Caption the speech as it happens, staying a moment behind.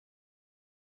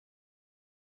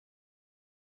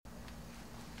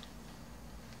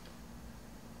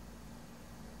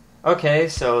Okay,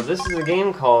 so this is a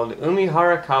game called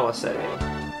Umihara Kawase,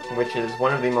 which is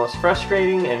one of the most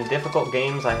frustrating and difficult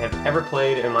games I have ever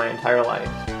played in my entire life.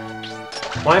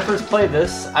 When I first played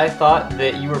this, I thought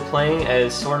that you were playing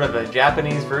as sort of a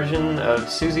Japanese version of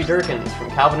Susie Durkins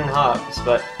from Calvin and Hobbes,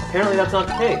 but apparently that's not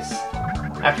the case.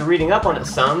 After reading up on it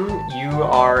some, you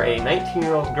are a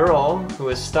 19-year-old girl who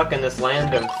is stuck in this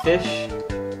land of fish,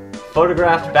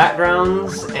 photographed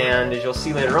backgrounds, and as you'll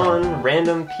see later on,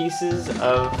 random pieces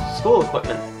of school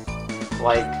equipment,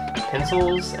 like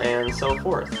pencils and so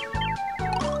forth.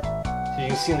 So you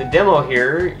can see in the demo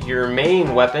here, your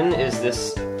main weapon is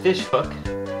this fish hook,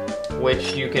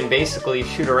 which you can basically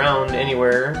shoot around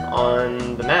anywhere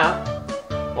on the map.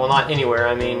 Well, not anywhere,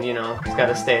 I mean, you know, it's got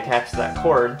to stay attached to that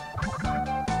cord.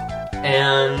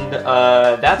 And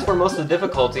that's where most of the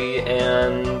difficulty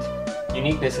and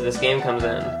uniqueness of this game comes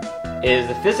in. Is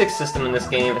the physics system in this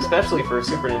game, especially for a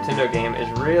Super Nintendo game, is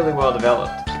really well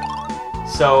developed.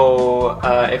 So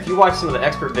if you watch some of the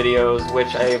expert videos,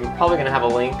 which I'm probably going to have a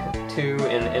link to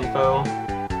in the info,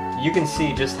 you can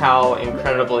see just how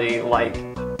incredibly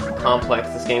complex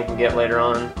this game can get later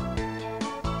on.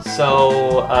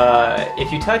 So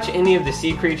if you touch any of the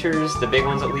sea creatures, the big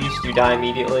ones at least, you die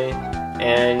immediately,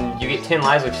 and you get 10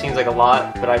 lives, which seems like a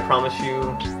lot, but I promise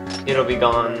you it'll be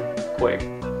gone quick.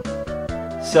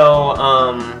 So,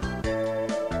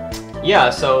 yeah,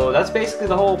 so that's basically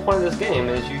the whole point of this game,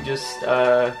 is you just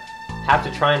have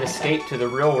to try and escape to the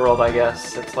real world, I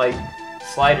guess. It's like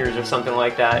sliders or something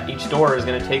like that. Each door is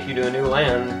going to take you to a new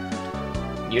land.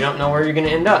 You don't know where you're going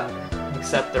to end up,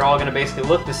 except they're all going to basically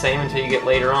look the same until you get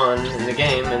later on in the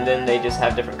game, and then they just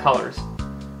have different colors.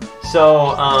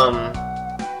 So,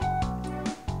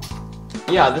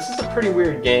 yeah, this is a pretty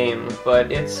weird game,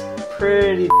 but it's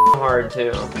pretty hard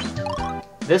too.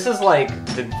 This is like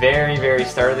the very, very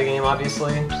start of the game,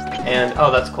 obviously, and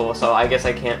oh, that's cool, so I guess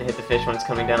I can't hit the fish when it's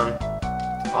coming down.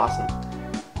 Awesome.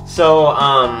 So,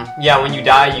 yeah, when you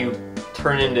die, you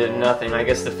turn into nothing. I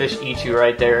guess the fish eat you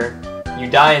right there. You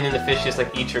die, and then the fish just,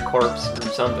 eat your corpse or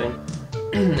something.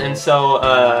 And so,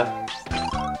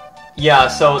 yeah,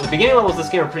 so the beginning levels of this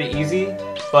game are pretty easy,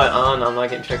 but, no, I'm not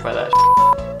getting tricked by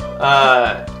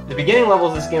that. The beginning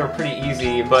levels of this game are pretty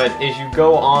easy, but as you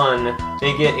go on,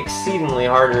 they get exceedingly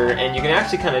harder, and you can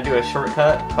actually kind of do a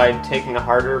shortcut by taking a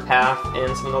harder path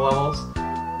in some of the levels.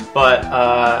 But,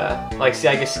 see,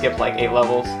 I just skipped 8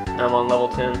 levels, and I'm on level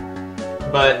 10.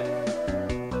 But,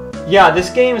 yeah, this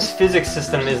game's physics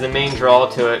system is the main draw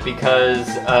to it, because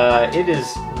it is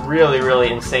really,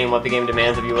 really insane what the game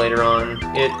demands of you later on.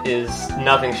 It is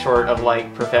nothing short of,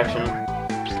 perfection.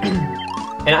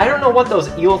 And I don't know what those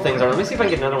eel things are. Let me see if I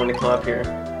can get another one to come up here.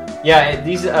 Yeah,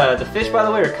 these the fish, by the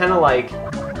way, are kind of like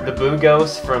the boo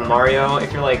ghosts from Mario.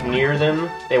 If you're near them,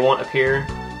 they won't appear.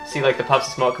 See, the puffs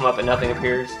of smoke come up and nothing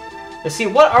appears. Let's see,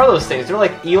 what are those things? They're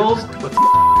like eels with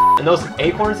and those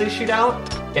acorns they shoot out.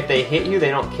 If they hit you,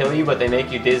 they don't kill you, but they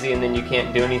make you dizzy, and then you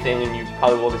can't do anything, and you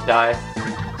probably will just die.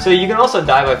 So you can also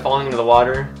die by falling into the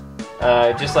water.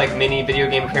 Just like many video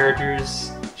game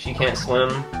characters, she can't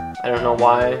swim. I don't know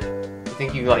why. I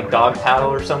think you dog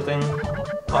paddle or something.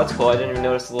 Oh, that's cool. I didn't even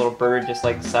notice the little bird just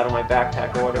sat on my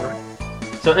backpack or whatever.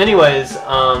 So anyways,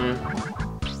 I'm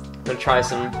gonna try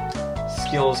some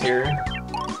skills here.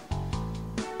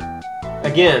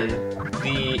 Again,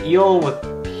 the eel with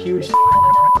huge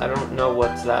I don't know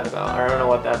what's that about. I don't know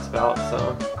what that's about,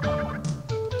 so.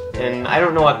 And I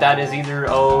don't know what that is either.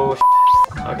 Oh,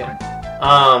 okay.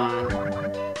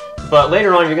 But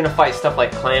later on you're gonna fight stuff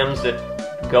like clams that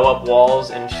go up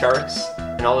walls and sharks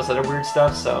and all this other weird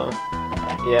stuff, so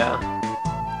yeah.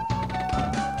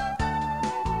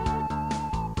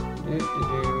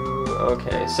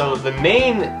 Okay, so the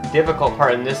main difficult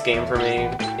part in this game for me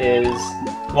is,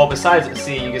 well, besides at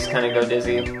sea, you just kind of go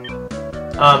dizzy.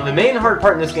 The main hard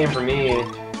part in this game for me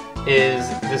is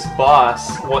this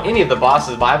boss, well, any of the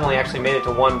bosses, but I've only actually made it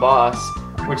to one boss,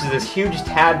 which is this huge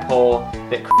tadpole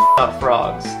that out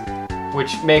frogs.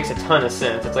 Which makes a ton of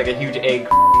sense. It's like a huge egg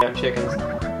on chickens.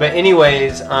 But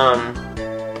anyways, oh,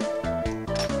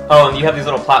 and you have these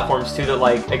little platforms too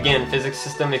that, again, physics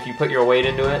system, if you put your weight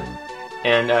into it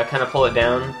and kind of pull it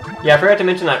down. Yeah, I forgot to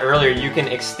mention that earlier. You can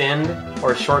extend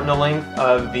or shorten the length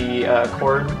of the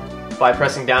cord by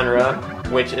pressing down or up,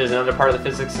 which is another part of the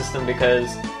physics system,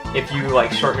 because if you,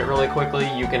 shorten it really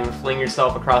quickly, you can fling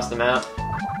yourself across the map.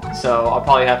 So I'll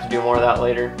probably have to do more of that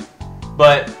later.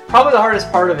 But probably the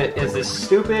hardest part of it is this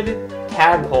stupid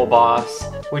tadpole boss,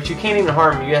 which you can't even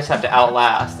harm, you just have to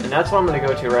outlast. And that's what I'm going to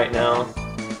go to right now.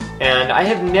 And I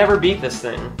have never beat this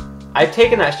thing. I've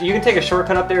taken that, you can take a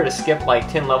shortcut up there to skip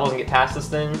 10 levels and get past this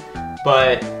thing,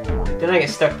 but then I get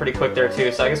stuck pretty quick there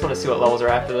too, so I just want to see what levels are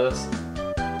after this.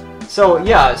 So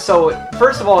yeah, so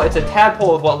first of all, it's a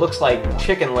tadpole with what looks like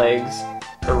chicken legs,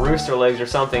 or rooster legs or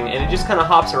something, and it just kind of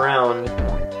hops around,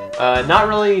 not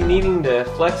really needing to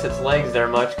flex its legs there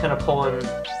much, kind of pulling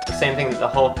the same thing that the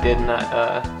Hulk did in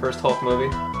that first Hulk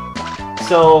movie.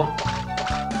 So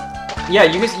yeah,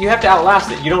 you have to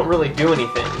outlast it. You don't really do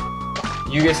anything.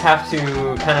 You just have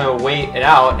to kind of wait it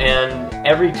out, and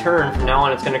every turn from now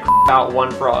on it's going to crap out one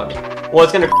frog. Well,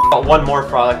 it's going to crap out one more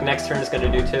frog, like next turn it's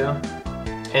going to do two.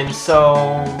 And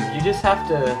so you just have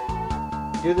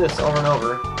to do this over and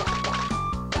over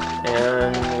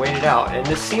and wait it out. And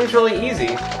this seems really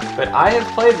easy, but I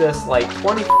have played this like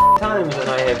 20 times and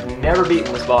I have never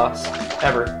beaten this boss,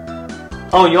 ever.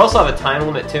 Oh, and you also have a time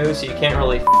limit too, so you can't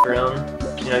really f around.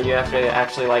 You know, you have to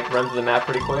actually like run through the map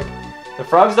pretty quick. The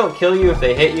frogs don't kill you if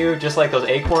they hit you, just like those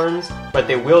acorns, but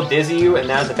they will dizzy you, and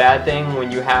that is a bad thing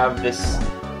when you have this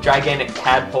gigantic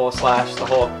tadpole slash the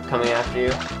Hulk coming after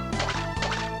you.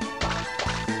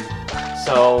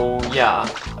 So yeah,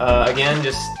 again,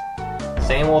 just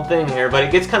same old thing here, but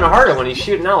it gets kind of harder when he's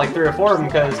shooting out like 3 or 4 of them,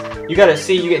 because you gotta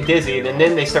see, you get dizzied, and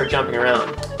then they start jumping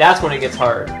around. That's when it gets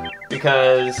hard,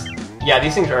 because yeah,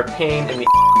 these things are a pain in the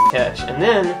catch. And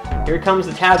then here comes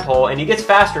the tadpole, and he gets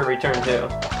faster every turn too.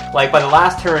 Like by the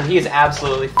last turn, he is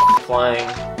absolutely flying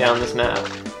down this map.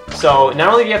 So not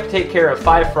only do you have to take care of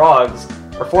 5 frogs,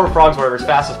 or 4 frogs, whatever, as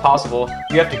fast as possible,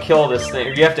 you have to kill this thing,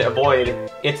 or you have to avoid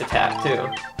its attack too.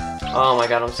 Oh my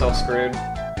god, I'm so screwed.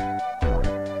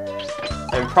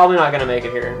 I'm probably not gonna make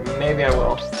it here. Maybe I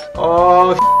will.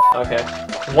 Oh, okay.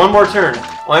 One more turn.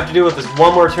 All I have to do with this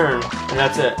one more turn, and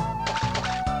that's it.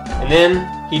 And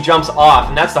then he jumps off,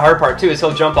 and that's the hard part too, is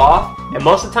he'll jump off, and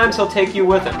most of the times he'll take you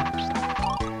with him.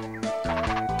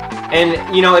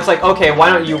 And, you know, it's like, okay,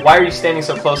 why are you standing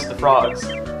so close to the frogs?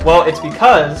 Well, it's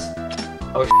because,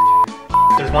 oh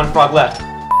there's one frog left.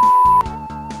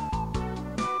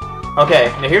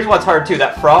 Okay, now here's what's hard too.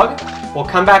 That frog will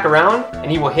come back around, and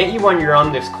he will hit you when you're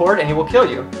on this cord, and he will kill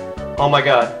you. Oh my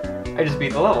god, I just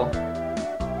beat the level.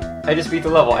 I just beat the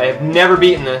level. I have never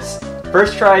beaten this.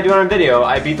 First try I do it on video,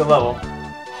 I beat the level.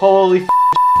 Holy f***.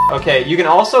 Okay, you can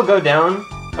also go down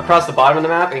across the bottom of the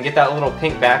map and get that little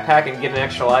pink backpack and get an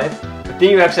extra life, but then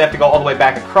you actually have to go all the way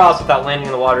back across without landing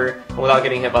in the water and without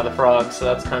getting hit by the frogs, so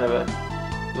that's kind of a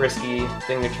risky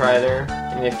thing to try there.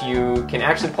 And if you can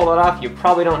actually pull it off, you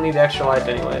probably don't need the extra life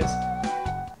anyways.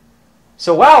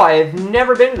 So wow, I have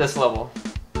never been to this level.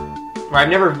 Or I've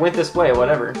never went this way,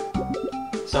 whatever.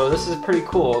 So this is pretty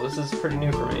cool. This is pretty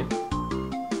new for me.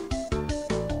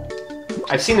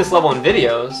 I've seen this level in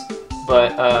videos,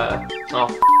 but, oh.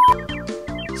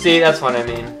 See, that's what I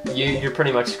mean. You're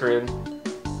pretty much screwed.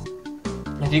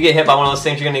 If you get hit by one of those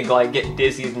things, you're gonna, like, get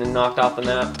dizzy and then knocked off the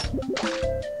map.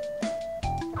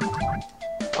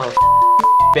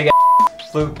 Oh, big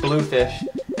ass blue fish.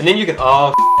 And then you can,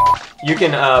 oh, you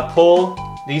can, pull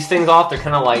these things off. They're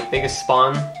kind of like, they just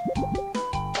spawn.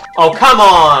 Oh, come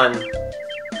on!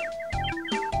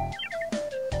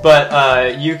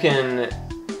 But, you can,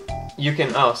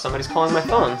 oh, somebody's calling my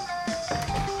phone.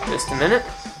 Just a minute.